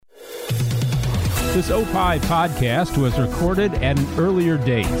This Opie podcast was recorded at an earlier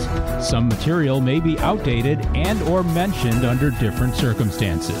date. Some material may be outdated and or mentioned under different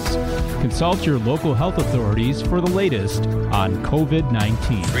circumstances. Consult your local health authorities for the latest on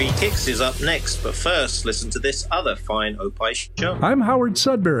COVID-19. Free Kicks is up next, but first, listen to this other fine Opie show. I'm Howard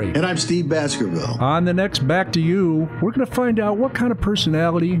Sudbury. And I'm Steve Baskerville. On the next Back to You, we're going to find out what kind of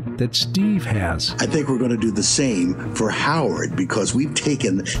personality that Steve has. I think we're going to do the same for Howard because we've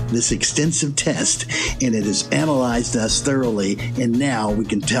taken this extensive test and it has analyzed us thoroughly, and now we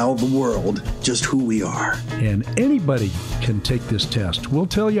can tell the world just who we are. And anybody can take this test. We'll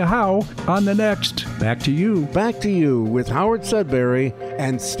tell you how on the next Back to You. Back to You with Howard Sudbury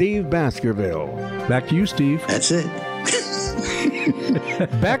and Steve Baskerville. Back to you, Steve. That's it.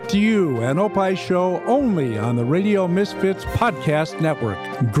 Back to You, an Opie show only on the Radio Misfits Podcast Network.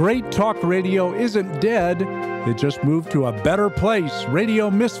 Great talk radio isn't dead. It just moved to a better place,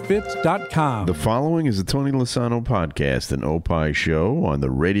 RadioMisfits.com. The following is the Tony Lasano podcast, an Opie show on the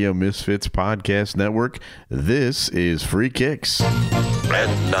Radio Misfits Podcast Network. This is Free Kicks.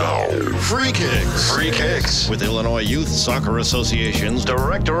 And now, Free Kicks. Free Kicks with Illinois Youth Soccer Association's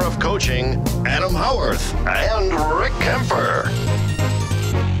Director of Coaching, Adam Howarth, and Rick Kemper.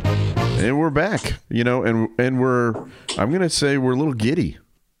 And we're back, and I'm going to say we're a little giddy.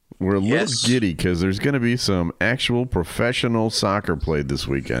 We're a little giddy because there's going to be some actual professional soccer played this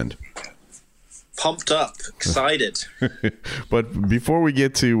weekend. Pumped up, excited. But before we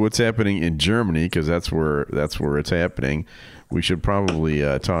get to what's happening in Germany, because that's where it's happening, we should probably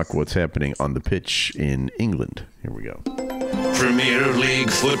talk what's happening on the pitch in England. Here we go. Premier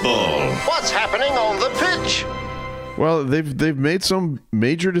League football. What's happening on the pitch? Well, they've made some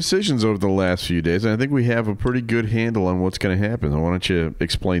major decisions over the last few days, and I think we have a pretty good handle on what's going to happen. Why don't you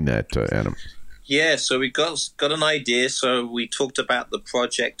explain that, Adam? Yeah, so we got an idea. So we talked about the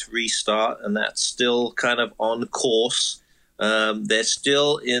Project Restart, and that's still kind of on course. They're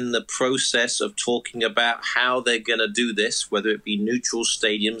still in the process of talking about how they're going to do this, whether it be neutral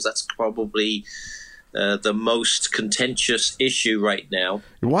stadiums. That's probably the most contentious issue right now.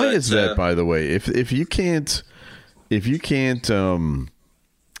 Why is that, by the way? If you can't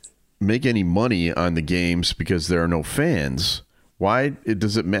make any money on the games because there are no fans, why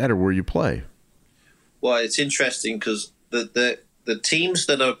does it matter where you play? Well, it's interesting because the teams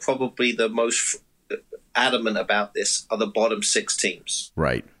that are probably the most adamant about this are the bottom 6 teams.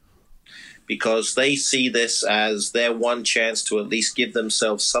 Right. Because they see this as their one chance to at least give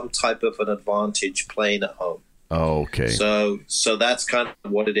themselves some type of an advantage playing at home. Oh, okay. So that's kind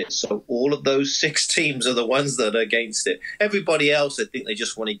of what it is. So all of those 6 teams are the ones that are against it. Everybody else, I think they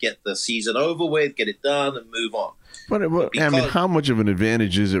just want to get the season over with, get it done, and move on. But I mean, how much of an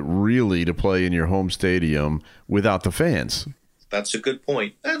advantage is it really to play in your home stadium without the fans? That's a good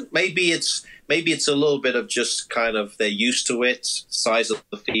point. And maybe it's a little bit of just kind of they're used to it, size of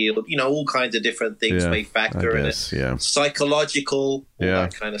the field, all kinds of different things may factor in it. Yeah. Psychological, all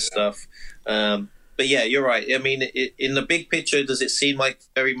that kind of stuff. But yeah, you're right. I mean, in the big picture, does it seem like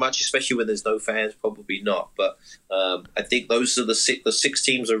very much, especially when there's no fans? Probably not. But I think those are the 6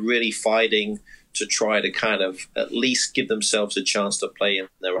 teams are really fighting to try to kind of at least give themselves a chance to play in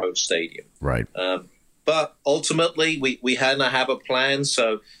their own stadium. Right. But ultimately, we had to have a plan.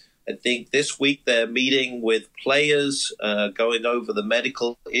 So I think this week they're meeting with players, going over the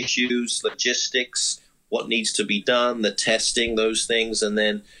medical issues, logistics, what needs to be done, the testing, those things. And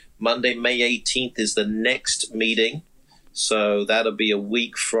then Monday, May 18th is the next meeting. So that'll be a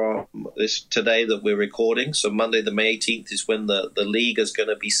week from today that we're recording. So Monday, the May 18th is when the league is going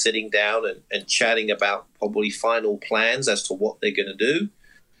to be sitting down and chatting about probably final plans as to what they're going to do.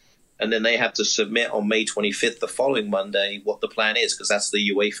 And then they have to submit on May 25th, the following Monday, what the plan is, because that's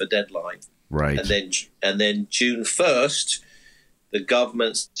the UEFA deadline. Right. And then June 1st, the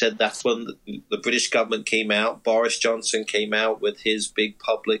government said that's when the British government came out. Boris Johnson came out with his big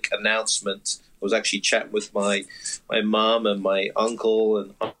public announcement. I was actually chatting with my mum and my uncle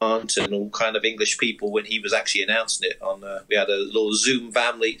and aunt and all kind of English people when he was actually announcing it. We had a little Zoom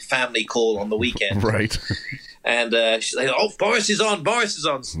family call on the weekend. Right. And she's like, "Oh, Boris is on.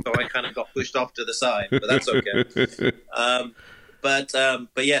 So I kind of got pushed off to the side, but that's okay.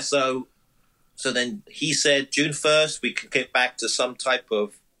 But yeah, so then he said June 1st we could get back to some type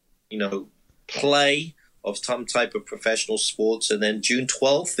of, play of some type of professional sports, and then June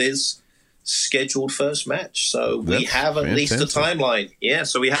 12th is scheduled first match. So we have at least a timeline. Yeah,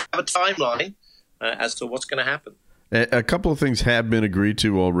 so we have a timeline as to what's going to happen. A couple of things have been agreed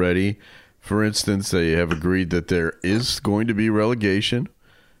to already. For instance, they have agreed that there is going to be relegation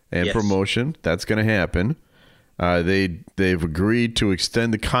and promotion. That's going to happen. They've agreed to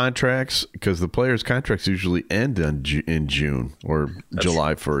extend the contracts because the players' contracts usually end in June or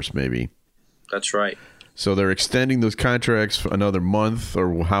July 1st, maybe. That's right. So they're extending those contracts for another month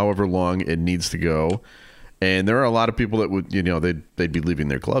or however long it needs to go. And there are a lot of people that would, they'd be leaving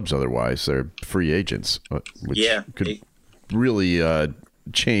their clubs otherwise. They're free agents, which could really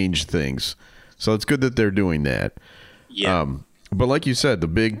change things. So it's good that they're doing that. Yeah. But like you said, the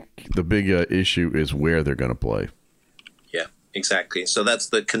big issue is where they're going to play. Yeah, exactly. So that's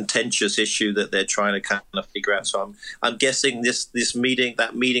the contentious issue that they're trying to kind of figure out. So I'm guessing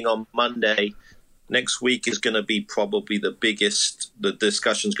that meeting on Monday next week is going to be probably the biggest. The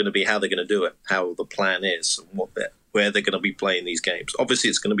discussion's going to be how they're going to do it, how the plan is, and where they're going to be playing these games. Obviously,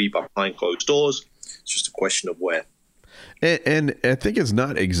 it's going to be behind closed doors. It's just a question of where. And I think it's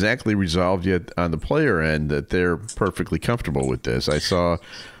not exactly resolved yet on the player end that they're perfectly comfortable with this. I saw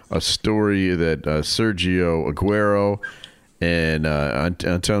a story that Sergio Aguero and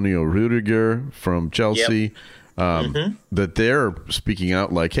Antonio Rudiger from Chelsea, that they're speaking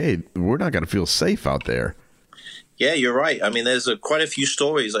out like, hey, we're not going to feel safe out there. Yeah, you're right. I mean, there's quite a few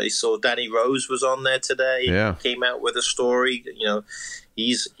stories. I saw Danny Rose was on there today. Yeah. He came out with a story.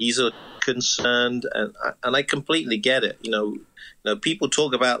 He's concerned, and I completely get it. People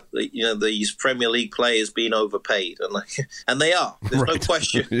talk about these Premier League players being overpaid, and they are. There's no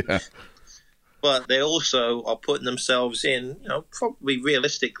question. Yeah. But they also are putting themselves in, probably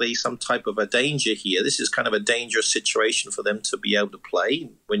realistically, some type of a danger here. This is kind of a dangerous situation for them to be able to play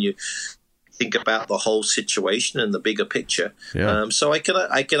when you think about the whole situation and the bigger picture. Yeah. So I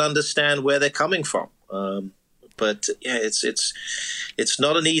can understand where they're coming from. But yeah, it's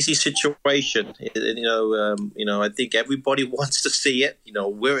not an easy situation. I think everybody wants to see it.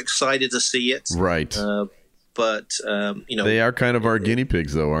 We're excited to see it. Right. But they are kind of our guinea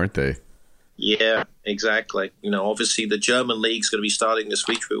pigs, though, aren't they? Yeah, exactly. Obviously the German league's going to be starting this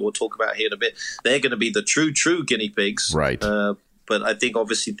week. We'll talk about here in a bit. They're going to be the true guinea pigs. Right. But I think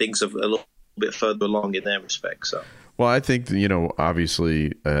obviously things are a little bit further along in their respect. So. Well, I think,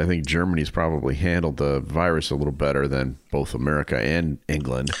 obviously, I think Germany's probably handled the virus a little better than both America and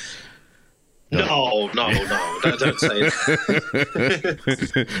England. No, don't say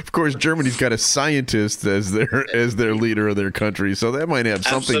it. Of course, Germany's got a scientist as their leader of their country, so that might have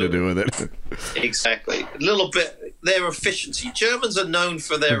something to do with it. Exactly. A little bit. Their efficiency. Germans are known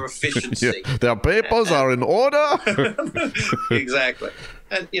for their efficiency. Yeah, their papers are in order. Exactly.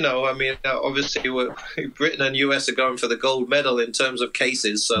 And, obviously Britain and US are going for the gold medal in terms of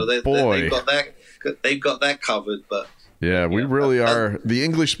cases, so they've got that covered, but... Yeah, we really are. The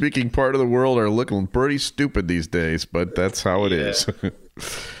English-speaking part of the world are looking pretty stupid these days, but that's how it is.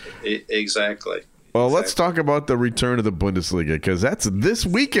 Exactly. Well, let's talk about the return of the Bundesliga, because that's this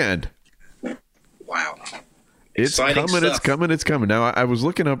weekend. Wow. It's coming. Now, I was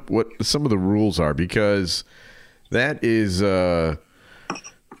looking up what some of the rules are, because that is, as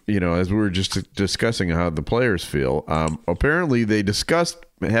we were just discussing how the players feel, apparently they discussed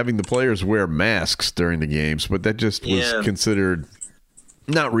having the players wear masks during the games, but that just was considered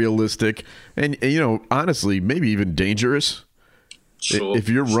not realistic and honestly, maybe even dangerous. Sure, if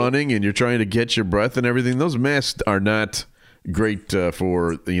you're running and you're trying to get your breath and everything, those masks are not great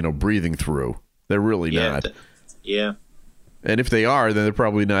for breathing through. They're really not. Yeah. And if they are, then they're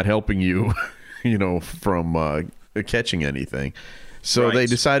probably not helping you, from catching anything. So they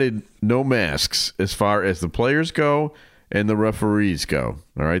decided no masks as far as the players go and the referees go.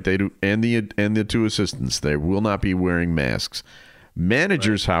 All right, they do, and the two assistants. They will not be wearing masks.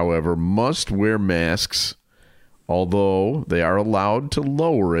 Managers, however, must wear masks, although they are allowed to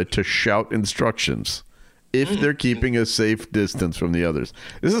lower it to shout instructions if they're keeping a safe distance from the others.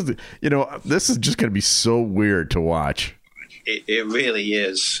 This is just going to be so weird to watch. It really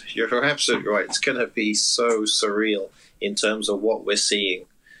is. You're absolutely right. It's going to be so surreal in terms of what we're seeing.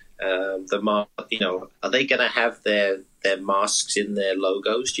 Are they going to have their masks in their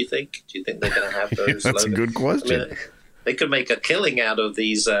logos, do you think? Do you think they're going to have those That's logos? a good question. I mean, they could make a killing out of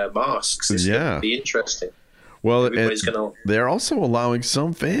these masks. It's going to be interesting. Well, they're also allowing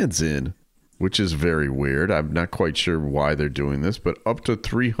some fans in, which is very weird. I'm not quite sure why they're doing this, but up to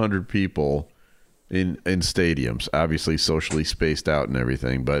 300 people in stadiums, obviously socially spaced out and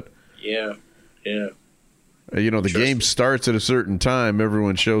everything. But yeah. The game starts at a certain time.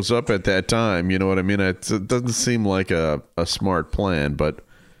 Everyone shows up at that time. You know what I mean? It doesn't seem like a smart plan, but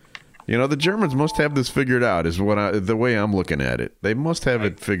the Germans must have this figured out. Is the way I'm looking at it. They must have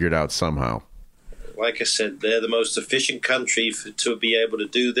it figured out somehow. Like I said, they're the most efficient country to be able to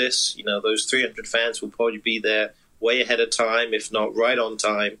do this. Those 300 fans will probably be there way ahead of time, if not right on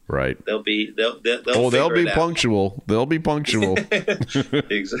time. Right. They'll be punctual. They'll be punctual.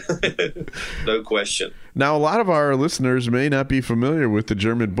 No question. Now, a lot of our listeners may not be familiar with the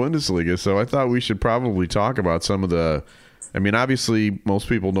German Bundesliga, so I thought we should probably talk about some of the. I mean, obviously, most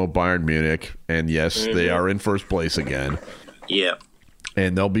people know Bayern Munich, and yes, they are in first place again. Yeah.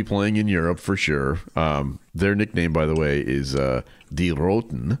 And they'll be playing in Europe for sure. Their nickname, by the way, is Die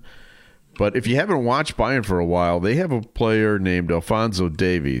Roten. But if you haven't watched Bayern for a while, they have a player named Alphonso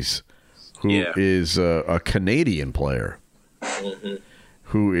Davies, who is a Canadian player,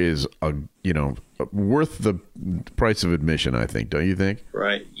 who is worth the price of admission, I think. Don't you think?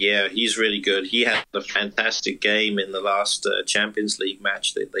 Right. Yeah, he's really good. He had a fantastic game in the last Champions League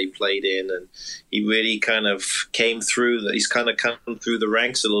match that they played in, and he really kind of came through. He's kind of come through the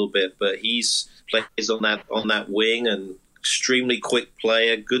ranks a little bit, but he's plays on that wing, and extremely quick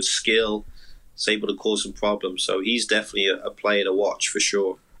player, good skill, is able to cause some problems. So he's definitely a player to watch for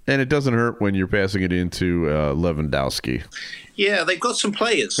sure. And it doesn't hurt when you're passing it into Lewandowski. Yeah, they've got some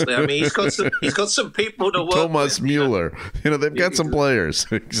players. I mean, he's got some people to work Thomas with. Müller. They've got some players.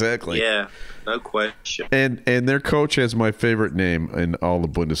 Exactly. Yeah, no question. And their coach has my favorite name in all the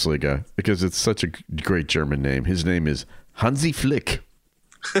Bundesliga because it's such a great German name. His name is Hansi Flick.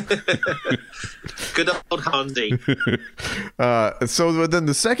 Good old Hansi. So then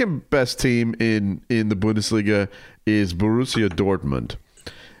the second best team in the Bundesliga is Borussia Dortmund.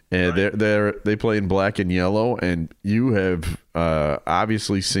 And they play in black and yellow, and you have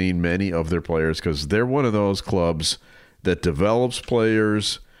obviously seen many of their players because they're one of those clubs that develops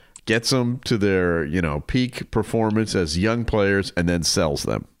players, gets them to their peak performance as young players, and then sells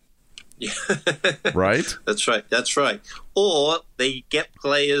them. Right? That's right. Or they get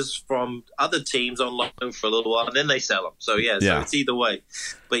players from other teams on loan for a little while, and then they sell them. So it's either way.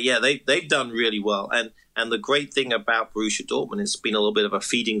 But yeah, they've done really well, and the great thing about Borussia Dortmund, it's been a little bit of a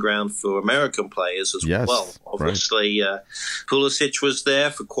feeding ground for American players as well. Obviously, Pulisic was there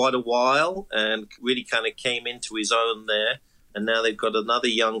for quite a while and really kind of came into his own there. And now they've got another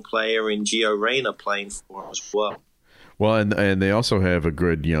young player in Gio Reyna playing for them as well. Well, and they also have a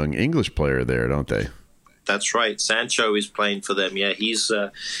good young English player there, don't they? That's right. Sancho is playing for them. Yeah, he's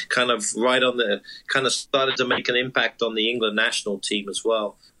kind of started to make an impact on the England national team as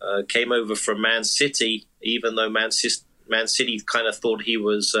well. Came over from Man City, even though Man City kind of thought he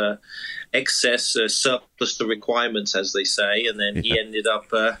was excess surplus to requirements, as they say, and then he ended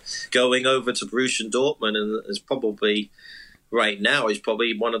up going over to Borussia Dortmund, and is probably right now he's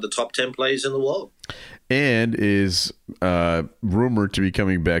probably one of the top 10 players in the world, and is rumored to be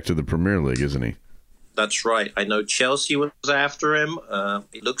coming back to the Premier League, isn't he? That's right. I know Chelsea was after him.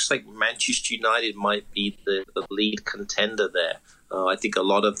 It looks like Manchester United might be the lead contender there. I think a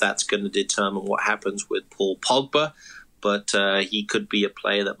lot of that's going to determine what happens with Paul Pogba, but he could be a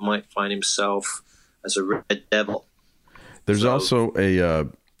player that might find himself as a Red Devil. There's also a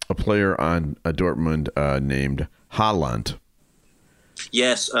player on Dortmund named Haaland.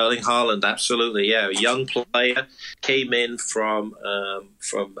 Yes, Erling Haaland, absolutely. Yeah, a young player, came in from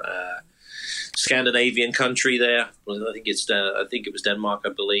Scandinavian country there. I think it was Denmark, I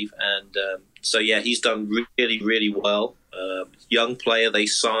believe. And he's done really, really well. Young player they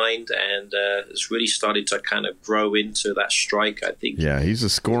signed, and has really started to kind of grow into that strike, I think. Yeah, he's a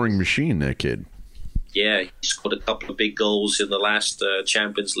scoring machine, that kid. Yeah, he scored a couple of big goals in the last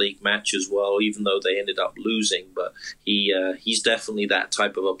Champions League match as well, even though they ended up losing. But he's definitely that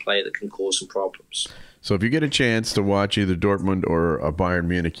type of a player that can cause some problems. So if you get a chance to watch either Dortmund or Bayern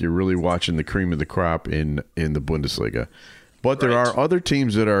Munich, you're really watching the cream of the crop in the Bundesliga. But there are other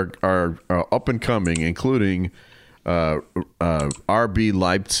teams that are up and coming, including RB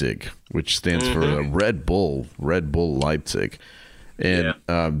Leipzig, which stands for Red Bull Leipzig. And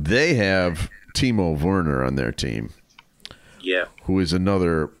they have Timo Werner on their team, who is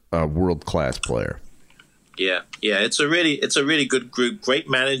another world-class player. Yeah, it's a really good group. Great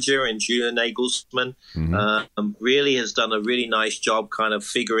manager in Julian Nagelsmann. Really has done a really nice job kind of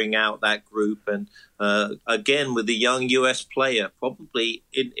figuring out that group. And again, with the young U.S. player, probably,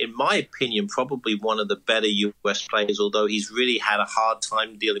 in my opinion, probably one of the better U.S. players, although he's really had a hard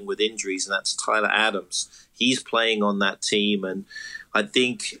time dealing with injuries, and that's Tyler Adams. He's playing on that team, and I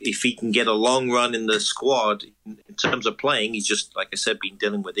think if he can get a long run in the squad in terms of playing, he's just, like I said, been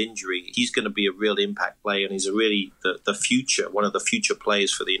dealing with injury. He's going to be a real impact player, and he's a really the future, one of the future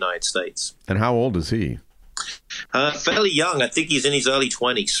players for the United States. And how old is he? Fairly young. I think he's in his early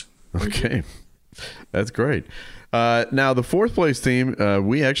 20s. Okay. That's great. Now, the fourth place team,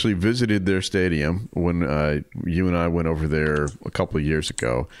 we actually visited their stadium when you and I went over there a couple of years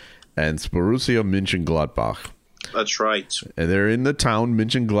ago, and it's Borussia Mönchengladbach. That's right. And they're in the town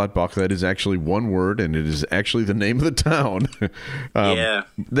Mönchengladbach. That is actually one word, and it is actually the name of the town. Yeah.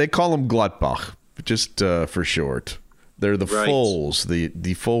 They call them Gladbach, just for short. They're the Fohls,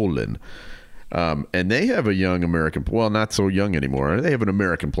 the Fohlen. And they have a young American, well, not so young anymore. They have an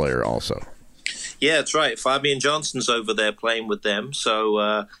American player also. Yeah, that's right. Fabian Johnson's over there playing with them.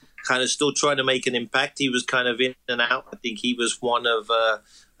 So kind of still trying to make an impact. He was kind of in and out. I think he was one of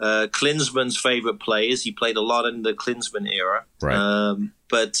Klinsmann's favorite players. He played a lot in the Klinsmann era. Right.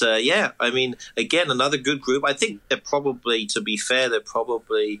 But yeah, I mean, again, another good group. I think they're probably, to be fair, they're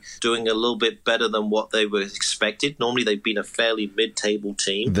probably doing a little bit better than what they were expected. Normally, they've been a fairly mid-table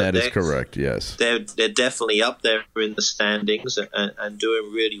team. That is correct, yes. They're definitely up there in the standings and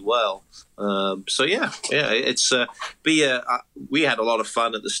doing really well. So yeah, it's we had a lot of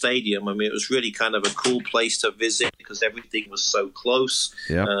fun at the stadium. I mean, it was really kind of a cool place to visit because everything was so close.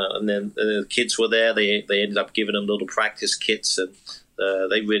 Yeah. And then the kids were there. They ended up giving them little practice kits, and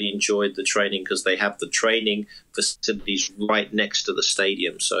they really enjoyed the training because they have the training facilities right next to the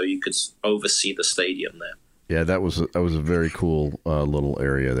stadium, so you could oversee the stadium there. Yeah, that was a very cool little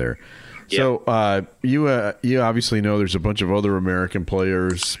area there. Yeah. So you obviously know there's a bunch of other American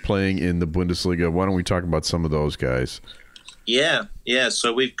players playing in the Bundesliga. Why don't we talk about some of those guys? Yeah.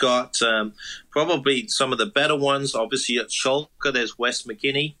 So we've got probably some of the better ones. Obviously at Schalke, there's Wes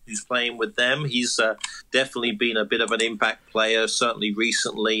McKinney, who's playing with them. He's definitely been a bit of an impact player, certainly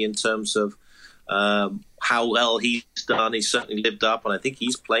recently in terms of how well he's done. He's certainly lived up, and I think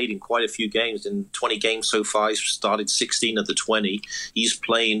he's played in quite a few games. In 20 games so far, he's started 16 of the 20. He's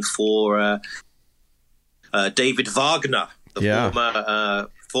playing for David Wagner, the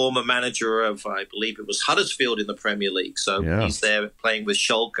former manager of, I believe it was Huddersfield in the Premier League. So he's there playing with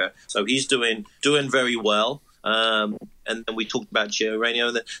Schalke. So he's doing very well. And then we talked about Gio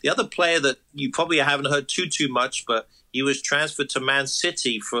Reyna. The other player that you probably haven't heard too much, but he was transferred to Man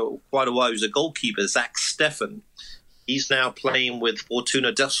City for quite a while. He was a goalkeeper, Zach Steffen. He's now playing with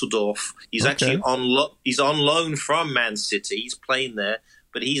Fortuna Düsseldorf. He's actually he's on loan from Man City. He's playing there.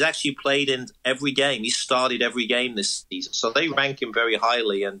 But he's actually played in every game. He started every game this season. So they rank him very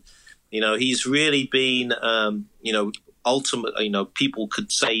highly. And, he's really been, ultimately, people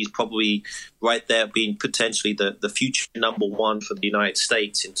could say he's probably right there being potentially the future number one for the United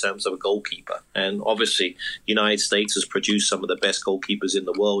States in terms of a goalkeeper. And obviously, the United States has produced some of the best goalkeepers in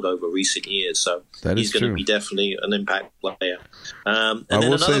the world over recent years. So he's going to be definitely an impact player. I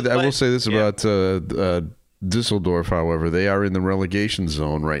will say this about Düsseldorf, however. They are in the relegation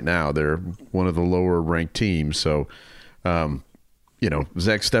zone right now. They're one of the lower ranked teams. So,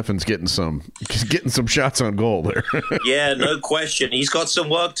 Zach Steffen's getting some shots on goal there. Yeah, no question. He's got some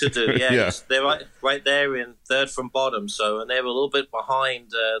work to do. Yeah. They're right there in third from bottom. So, and they're a little bit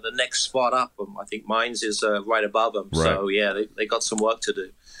behind the next spot up. I think Mainz is right above them. Right. So, yeah, they got some work to do.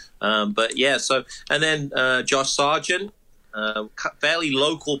 But yeah, so, and then Josh Sargent, fairly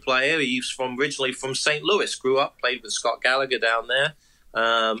local player. He's originally from St. Louis, grew up, played with Scott Gallagher down there.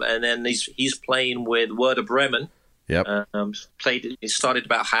 And then he's playing with Werder Bremen. Yep. He started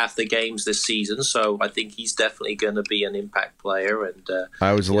about half the games this season, so I think he's definitely going to be an impact player. And I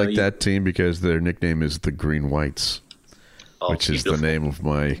always like that team because their nickname is the Green Whites, which is the name of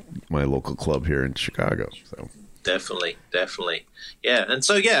my local club here in Chicago. So definitely, yeah. And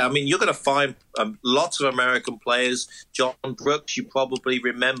so I mean, you're going to find lots of American players. John Brooks, you probably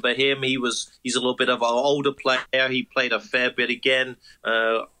remember him. He's a little bit of an older player. He played a fair bit again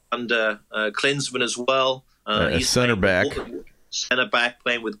under Klinsmann as well. He's center back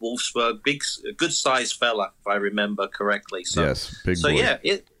playing with Wolfsburg. Good sized fella, if I remember correctly. So, yes, big boy. Yeah,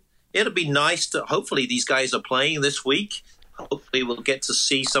 it'll be nice to. Hopefully, these guys are playing this week. Hopefully, we'll get to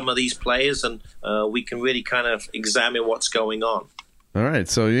see some of these players, and we can really kind of examine what's going on. All right,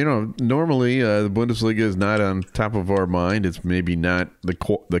 so normally the Bundesliga is not on top of our mind. It's maybe not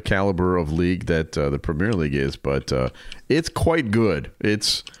the caliber of league that the Premier League is, but it's quite good.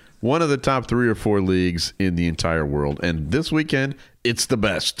 It's one of the top 3 or 4 leagues in the entire world. And this weekend, it's the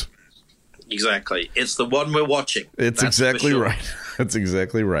best. Exactly. It's the one we're watching. That's exactly right. That's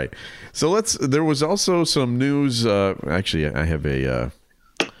exactly right. So there was also some news. Actually, I have a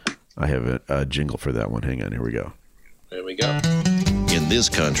jingle for that one. Hang on. Here we go. There we go. In this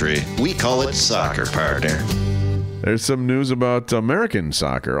country, we call it soccer, partner. There's some news about American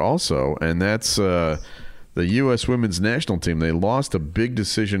soccer also, and that's the U.S. women's national team. They lost a big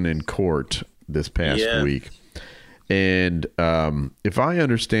decision in court this past week. And if I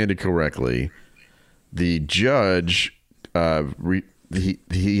understand it correctly, the judge,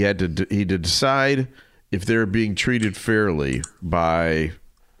 he had to decide if they're being treated fairly by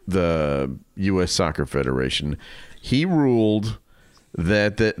the U.S. Soccer Federation. He ruled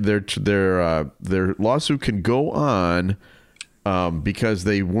that their lawsuit can go on because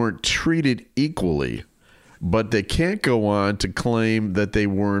they weren't treated equally, but they can't go on to claim that they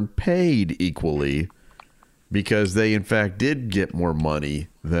weren't paid equally because they, in fact, did get more money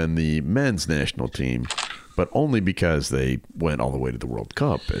than the men's national team, but only because they went all the way to the World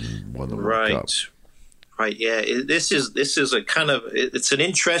Cup and won the World Cup. Right, yeah. This is a kind of, it's an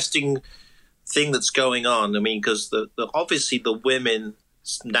interesting thing that's going on. I mean, because obviously the women's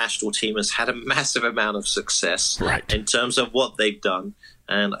national team has had a massive amount of success in terms of what they've done.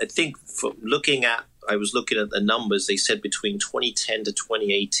 And I think I was looking at the numbers, they said between 2010 to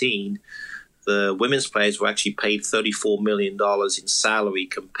 2018, the women's players were actually paid $34 million in salary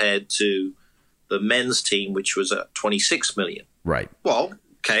compared to the men's team, which was at $26 million. Right. Well,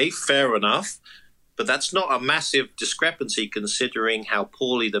 okay, fair enough. But that's not a massive discrepancy considering how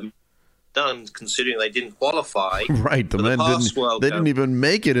poorly the done, considering they didn't qualify. Right, the men didn't even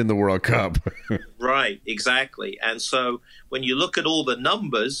make it in the World Cup. Right, exactly. And so when you look at all the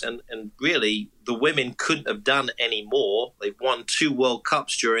numbers, and really the women couldn't have done any more. They've won 2 World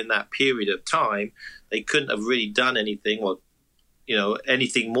Cups during that period of time. They couldn't have really done anything or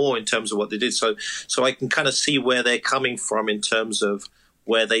anything more in terms of what they did. So I can kind of see where they're coming from in terms of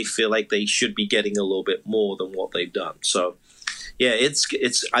where they feel like they should be getting a little bit more than what they've done. So yeah,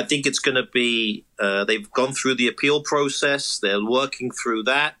 I think it's going to be. They've gone through the appeal process. They're working through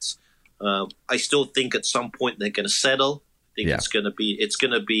that. I still think at some point they're going to settle. I think it's going to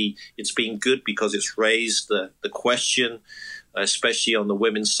be. It's been good because it's raised the question, especially on the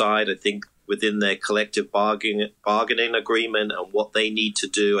women's side. I think within their collective bargaining agreement and what they need to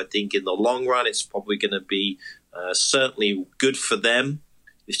do. I think in the long run, it's probably going to be certainly good for them.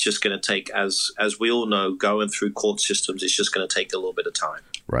 It's just going to take, as we all know, going through court systems, it's just going to take a little bit of time.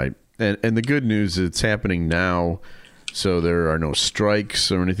 Right. And the good news is it's happening now, so there are no strikes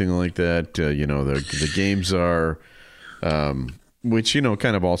or anything like that. The games are, which,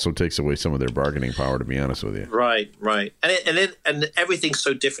 kind of also takes away some of their bargaining power, to be honest with you. Right. And everything's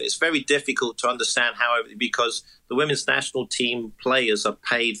so different. It's very difficult to understand because the women's national team players are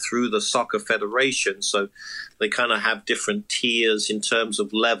paid through the Soccer Federation, so they kind of have different tiers in terms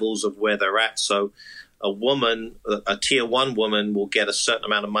of levels of where they're at. So a tier 1 woman will get a certain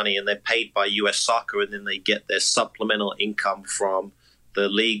amount of money and they're paid by US Soccer, and then they get their supplemental income from the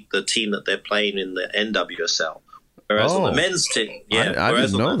league, the team that they're playing in, the NWSL. Whereas on the men's team, I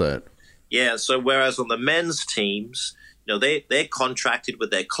didn't know that. Yeah, so whereas on the men's teams, they're contracted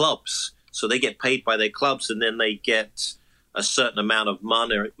with their clubs, so they get paid by their clubs, and then they get a certain amount of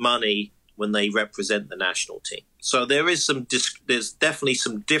money when they represent the national team. So there's definitely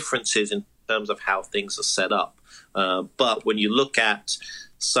some differences in terms of how things are set up. But when you look at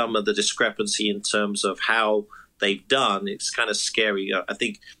some of the discrepancy in terms of how they've done, it's kind of scary. I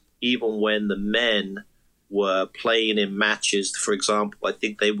think even when the men were playing in matches, for example, I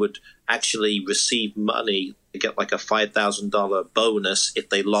think they would actually receive money to get like a $5,000 bonus if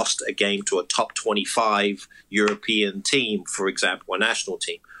they lost a game to a top 25 European team, for example, a national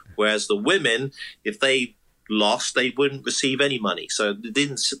team. Whereas the women, if they lost, they wouldn't receive any money. So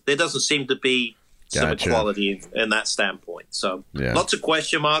there doesn't seem to be some equality in that standpoint. So lots of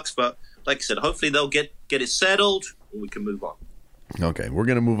question marks, but like I said, hopefully they'll get it settled and we can move on. Okay, we're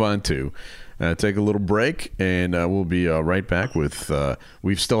going to move on to take a little break, and we'll be right back with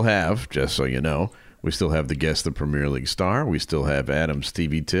we still have, just so you know, we still have the Guest the Premier League star. We still have Adam's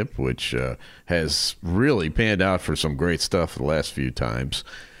TV tip, which has really panned out for some great stuff the last few times.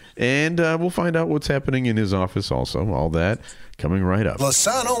 And we'll find out what's happening in his office also. All that coming right up.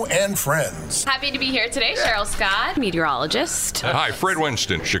 Lasano and Friends. Happy to be here today. Cheryl Scott, meteorologist. Hi, Fred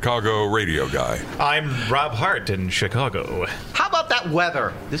Winston, Chicago radio guy. I'm Rob Hart in Chicago. How about that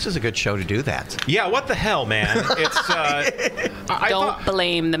weather? This is a good show to do that. Yeah, what the hell, man? Don't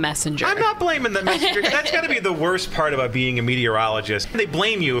blame the messenger. I'm not blaming the messenger. That's got to be the worst part about being a meteorologist. They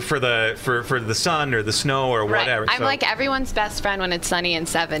blame you for the sun or the snow or whatever. I'm like everyone's best friend when it's sunny and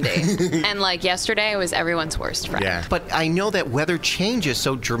 70. And like yesterday was everyone's worst friend. Yeah. But I know that weather changes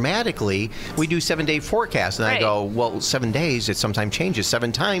so dramatically. We do 7-day forecasts, and I go, well, 7 days, it sometimes changes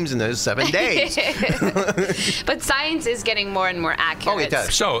 7 times in those 7 days. But science is getting more and more accurate. Oh, it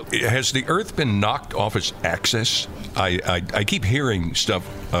does. So, has the Earth been knocked off its axis? I keep hearing stuff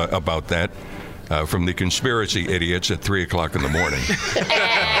about that from the conspiracy idiots at 3 o'clock in the morning.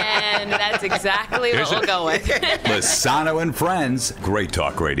 And that's exactly what we'll go with. Lasano and Friends. Great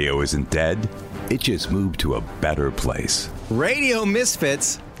talk radio isn't dead. It just moved to a better place.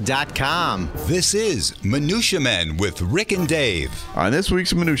 RadioMisfits.com. This is Minutia Men with Rick and Dave. On this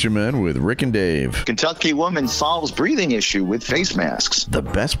week's Minutia Men with Rick and Dave. Kentucky woman solves breathing issue with face masks. The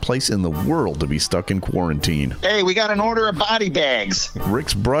best place in the world to be stuck in quarantine. Hey, we got an order of body bags.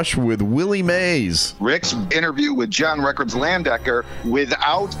 Rick's brush with Willie Mays. Rick's interview with John Records Landecker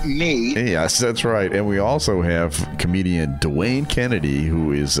without me. Yes, that's right. And we also have comedian Dwayne Kennedy,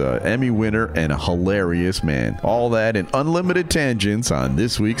 who is an Emmy winner and a hilarious man. All that and unlimited tangents on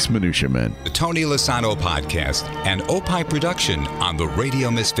this week's Minutia Men. The Tony Lasano Podcast, an Opie production on the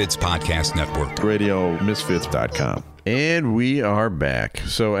Radio Misfits Podcast Network. RadioMisfits.com. And we are back.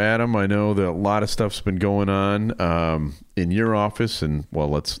 So, Adam, I know that a lot of stuff's been going on in your office, and well,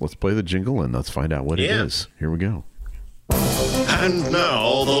 let's play the jingle and let's find out what it is. Here we go. And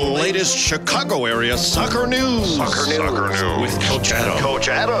now, the latest Chicago area soccer news. Soccer news with Coach Adam. Coach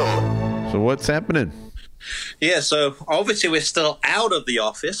Adam. So, what's happening? Yeah, so obviously we're still out of the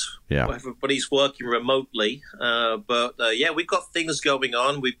office. Yeah. Everybody's working remotely. But we've got things going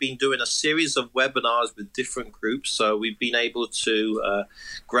on. We've been doing a series of webinars with different groups. So we've been able to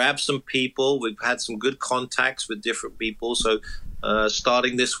grab some people. We've had some good contacts with different people. So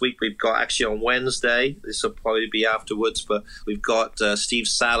starting this week, we've got actually on Wednesday, this will probably be afterwards, but we've got Steve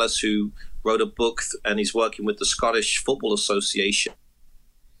Salas, who wrote a book and he's working with the Scottish Football Association.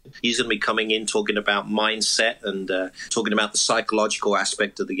 He's going to be coming in talking about mindset and talking about the psychological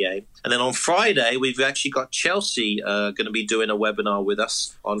aspect of the game. And then on Friday, we've actually got Chelsea going to be doing a webinar with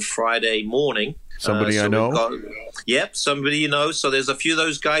us on Friday morning. Somebody I know? Somebody you know. So there's a few of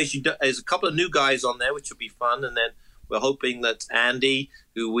those guys. There's a couple of new guys on there, which will be fun. And then we're hoping that Andy,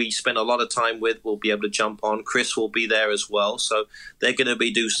 who we spent a lot of time with, will be able to jump on. Chris will be there as well. So they're going to be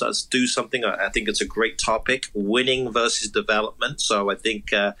do something. I think it's a great topic, winning versus development. So I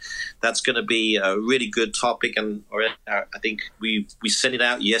think that's going to be a really good topic. And I think we sent it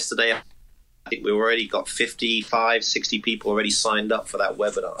out yesterday. I think we've already got 55, 60 people already signed up for that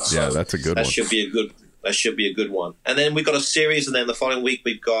webinar. So yeah, that's a good one. That should be a good one. And then we've got a series, and then the following week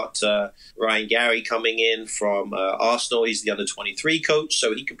we've got Ryan Gary coming in from Arsenal. He's the under-23 coach,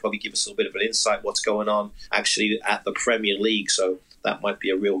 so he can probably give us a little bit of an insight what's going on actually at the Premier League. So that might be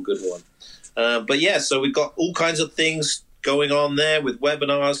a real good one. So we've got all kinds of things going on there with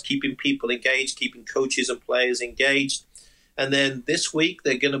webinars, keeping people engaged, keeping coaches and players engaged. And then this week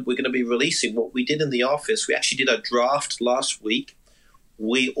we're going to be releasing what we did in the office. We actually did a draft last week.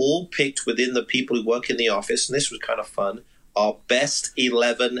 We all picked within the people who work in the office, and this was kind of fun, our best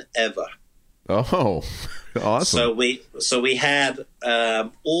 11 ever. Oh, awesome. So we had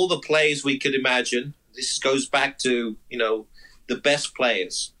all the players we could imagine. This goes back to, the best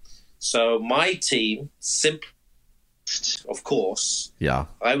players. So my team, of course. Yeah.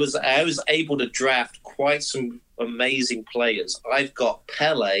 I was able to draft quite some amazing players. I've got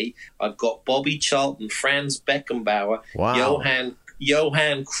Pele, I've got Bobby Charlton, Franz Beckenbauer,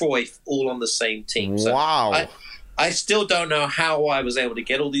 Johan Cruyff, all on the same team. So wow. I still don't know how I was able to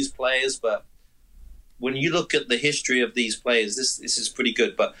get all these players, but when you look at the history of these players, this is pretty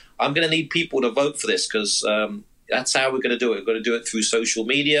good. But I'm going to need people to vote for this because that's how we're going to do it. We're going to do it through social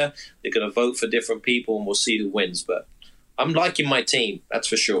media. They're going to vote for different people, and we'll see who wins. But I'm liking my team, that's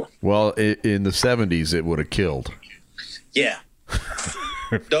for sure. Well, in the 70s, it would have killed. Yeah.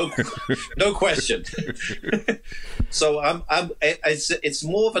 No question. So it's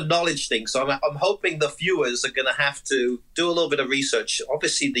more of a knowledge thing. So I'm hoping the viewers are going to have to do a little bit of research.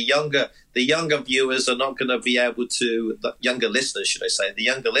 Obviously, the younger viewers are not going to be able to. The younger listeners, should I say? The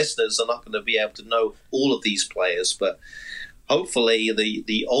younger listeners are not going to be able to know all of these players, but hopefully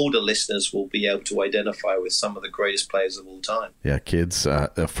the older listeners will be able to identify with some of the greatest players of all time. Yeah, kids.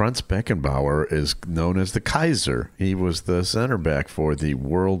 Franz Beckenbauer is known as the Kaiser. He was the center back for the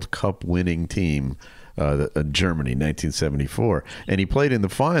World Cup winning team, Germany, 1974. And he played in the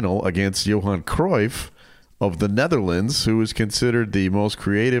final against Johan Cruyff of the Netherlands, who is considered the most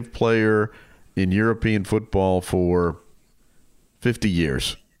creative player in European football for 50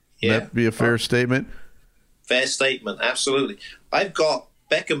 years. Yeah. Would that be a fair statement? Fair statement, absolutely. I've got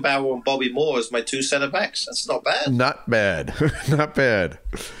Beckenbauer and Bobby Moore as my two center backs. That's not bad. Not bad. Not bad.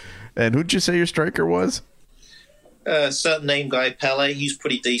 And who'd you say your striker was? Certain name guy, Pele. He's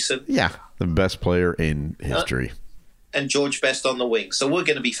pretty decent. Yeah, the best player in history. And George Best on the wing. So we're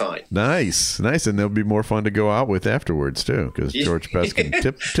going to be fine. Nice. And they'll be more fun to go out with afterwards, too, because George Best can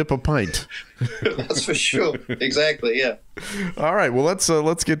tip a pint. That's for sure. Exactly, yeah. All right, well,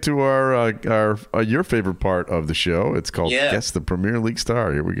 let's get to our your favorite part of the show. It's called Guess the Premier League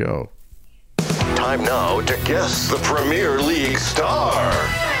Star. Here we go. Time now to guess the Premier League Star.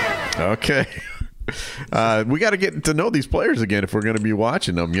 Okay. We got to get to know these players again if we're going to be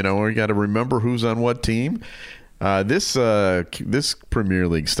watching them. You know, we got to remember who's on what team. This Premier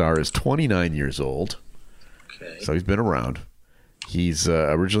League star is 29 years old. Okay. So he's been around. He's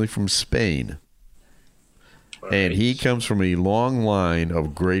originally from Spain. Right. And he comes from a long line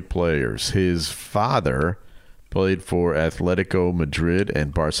of great players. His father played for Atletico Madrid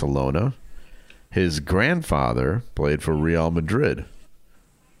and Barcelona. His grandfather played for Real Madrid.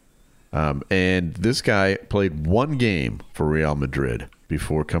 And this guy played one game for Real Madrid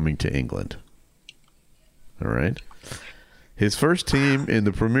before coming to England. All right. His first team in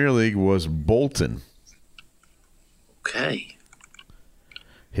the Premier League was Bolton. Okay.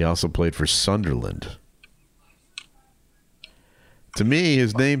 He also played for Sunderland. To me,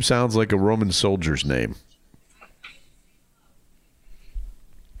 his name sounds like a Roman soldier's name.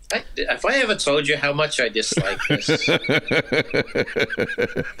 Have I ever told you how much I dislike this?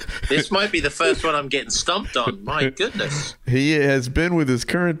 This might be the first one I'm getting stumped on. My goodness. He has been with his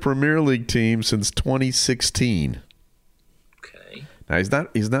current Premier League team since 2016. Okay. Now,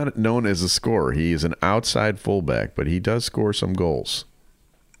 he's not known as a scorer. He is an outside fullback, but he does score some goals.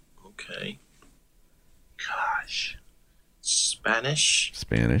 Okay. Gosh. Spanish.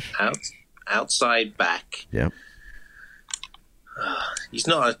 Outside back. Yep. He's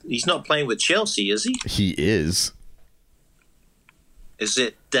not playing with Chelsea, is he? He is. Is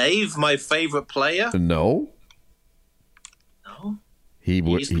it Dave, my favorite player? No. No. He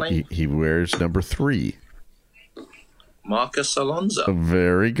wears number 3. Marcus Alonso.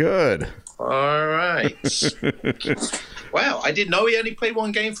 Very good. All right. Wow, I didn't know he only played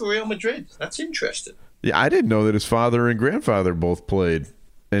one game for Real Madrid. That's interesting. Yeah, I didn't know that his father and grandfather both played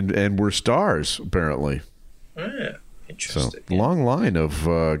and were stars, apparently. Yeah, interesting. So, long line of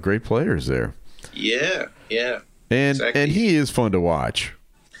great players there. Yeah. And exactly. And he is fun to watch.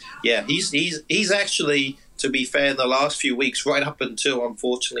 Yeah, he's actually, to be fair, in the last few weeks, right up until,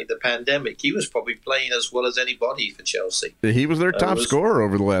 unfortunately, the pandemic, he was probably playing as well as anybody for Chelsea. He was their top scorer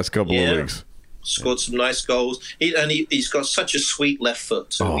over the last couple of weeks. Scored some nice goals. He's got such a sweet left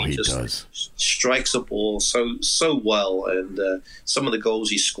foot. So he does. Strikes a ball so well, and some of the goals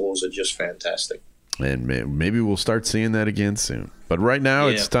he scores are just fantastic. And maybe we'll start seeing that again soon. But right now,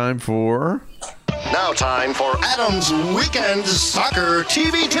 it's time for... Now time for Adam's Weekend Soccer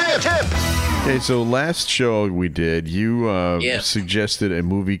TV Tip. Okay, so last show we did, you suggested a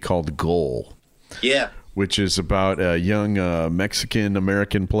movie called Goal. Yeah. Which is about a young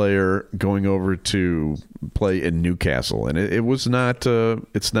Mexican-American player going over to play in Newcastle. And it was not,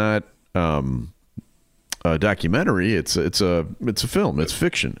 it's not a documentary. It's a film. It's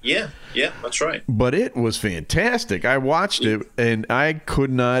fiction. Yeah, that's right. But it was fantastic. I watched it, and I could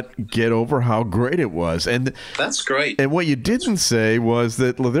not get over how great it was. And that's great. And what you didn't say was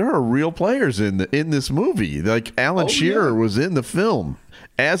that there are real players in this movie. Like Alan Shearer was in the film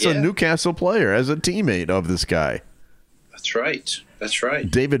as a Newcastle player, as a teammate of this guy. That's right.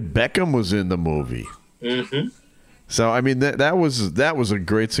 David Beckham was in the movie. Mm-hmm. So I mean that was a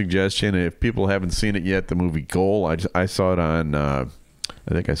great suggestion. And if people haven't seen it yet, the movie Goal, I saw it on I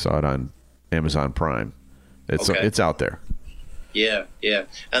think I saw it on Amazon Prime. It's out there. Yeah,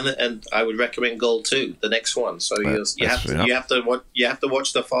 and I would recommend Goal 2, the next one. So you have to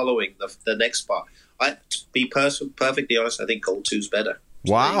watch the following, the next part. To be perfectly honest, I think Goal 2 is better.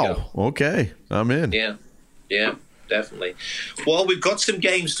 So wow. Okay, I'm in. Yeah. Definitely. Well, we've got some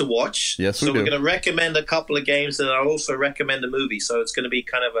games to watch. Yes, we do. So we're going to recommend a couple of games, and I'll also recommend a movie. So it's going to be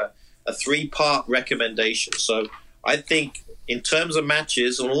kind of a 3-part recommendation. So I think in terms of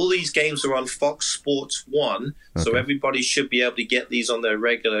matches, and all these games are on Fox Sports 1, so everybody should be able to get these on their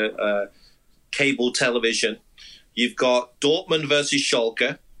regular cable television. You've got Dortmund versus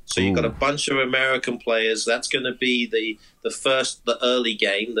Schalke. So you've got a bunch of American players. That's going to be the early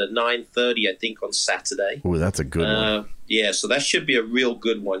game, the 9:30, I think, on Saturday. Oh, that's a good one. Yeah, so that should be a real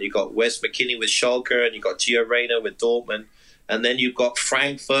good one. You've got Wes McKinney with Schalke, and you've got Gio Reyna with Dortmund. And then you've got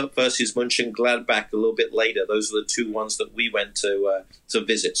Frankfurt versus Mönchengladbach a little bit later. Those are the 2 ones that we went to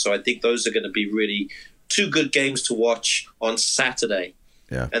visit. So I think those are going to be really 2 good games to watch on Saturday.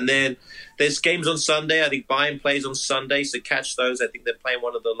 Yeah. And then there's games on Sunday. I think Bayern plays on Sunday, so catch those. I think they're playing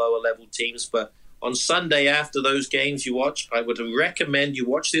one of the lower level teams. But on Sunday, after those games you watch, I would recommend you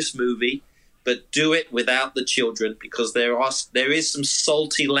watch this movie, but do it without the children, because there is some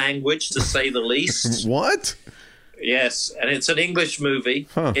salty language, to say the least. What? Yes, and it's an English movie.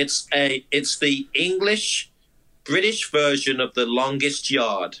 Huh. It's the British version of The Longest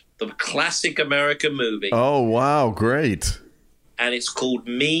Yard, the classic American movie. Oh, wow, great. And it's called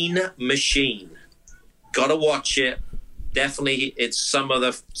Mean Machine. Gotta watch it. definitely,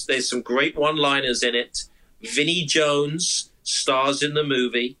 there's some great one-liners in it. Vinnie Jones stars in the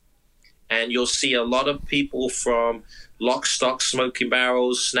movie, and you'll see a lot of people from Lock, Stock, Smoking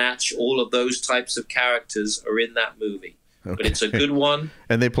Barrels, Snatch, all of those types of characters are in that movie. Okay. But it's a good one.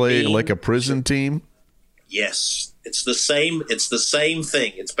 And they play like a prison team? Yes. It's the same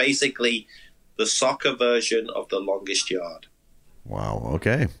thing. It's basically the soccer version of The Longest Yard. Wow.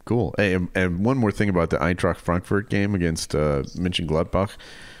 Okay. Cool. Hey, and one more thing about the Eintracht Frankfurt game against Mönchengladbach.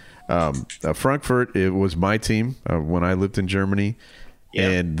 Frankfurt, it was my team when I lived in Germany,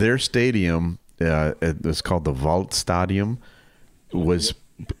 and their stadium, it's called the Waldstadion, was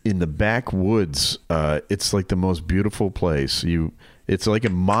in the backwoods. It's like the most beautiful place. It's like a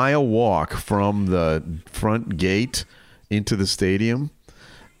mile walk from the front gate into the stadium,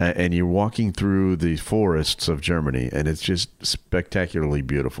 and you're walking through the forests of Germany, and it's just spectacularly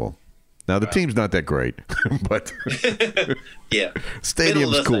beautiful. Now, the team's not that great, but yeah,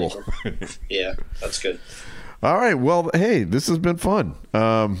 stadium's cool. Yeah, that's good. All right. Well, hey, this has been fun.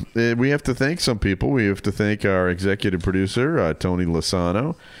 We have to thank some people. We have to thank our executive producer, Tony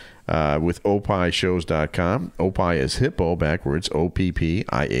Lasano, with opishows.com. Opie is hippo, backwards,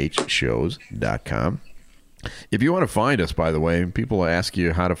 OPPIH shows.com. If you want to find us, by the way, people ask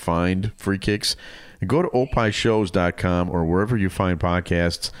you how to find Free Kicks, go to opishows.com or wherever you find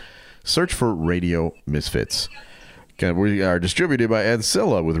podcasts. Search for Radio Misfits. We are distributed by Ed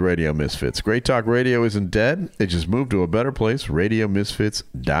Silla with Radio Misfits. Great Talk Radio isn't dead. It just moved to a better place,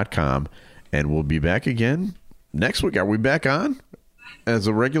 radiomisfits.com. And we'll be back again next week. Are we back on as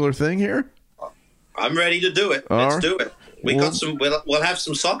a regular thing here? I'm ready to do it. Let's do it. We'll have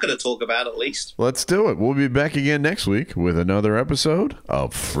some soccer to talk about at least. Let's do it. We'll be back again next week with another episode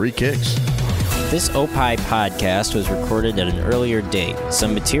of Free Kicks. This Opie podcast was recorded at an earlier date.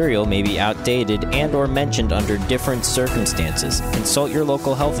 Some material may be outdated and or mentioned under different circumstances. Consult your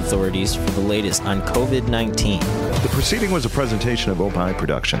local health authorities for the latest on COVID-19. The proceeding was a presentation of Opie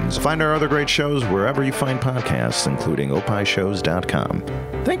Productions. Find our other great shows wherever you find podcasts, including opishows.com.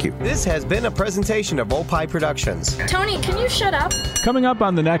 Thank you. This has been a presentation of Opie Productions. Tony, can you shut up? Coming up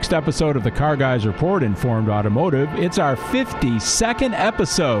on the next episode of the Car Guys Report Informed Automotive, it's our 52nd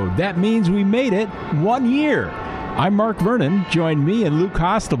episode. That means we made it 1 year. I'm Mark Vernon. Join me and Luke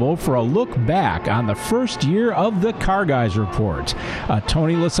Hostable for a look back on the first year of the Car Guys Report, a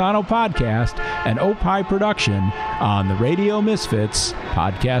Tony Lasano podcast, an Opie production on the Radio Misfits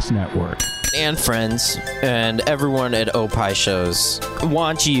Podcast Network. And friends and everyone at Opie Shows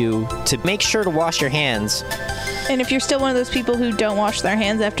want you to make sure to wash your hands. And if you're still one of those people who don't wash their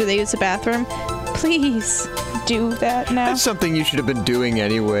hands after they use the bathroom, please do that now. That's something you should have been doing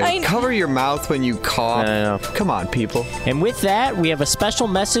anyway. Cover your mouth when you cough. I know. Come on, people. And with that, we have a special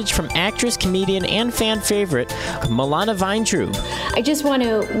message from actress, comedian, and fan favorite, Milana Weintraub. I just want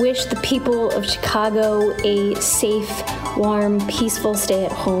to wish the people of Chicago a safe, warm, peaceful stay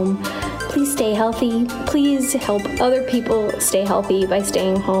at home. Please stay healthy. Please help other people stay healthy by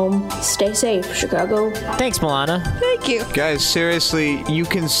staying home. Stay safe, Chicago. Thanks, Milana. Thank you. Guys, seriously, you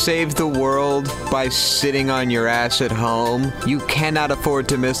can save the world by sitting on your ass at home. You cannot afford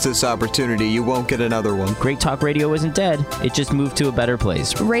to miss this opportunity. You won't get another one. Great Talk Radio isn't dead. It just moved to a better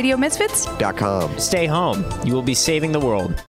place. RadioMisfits.com. Stay home. You will be saving the world.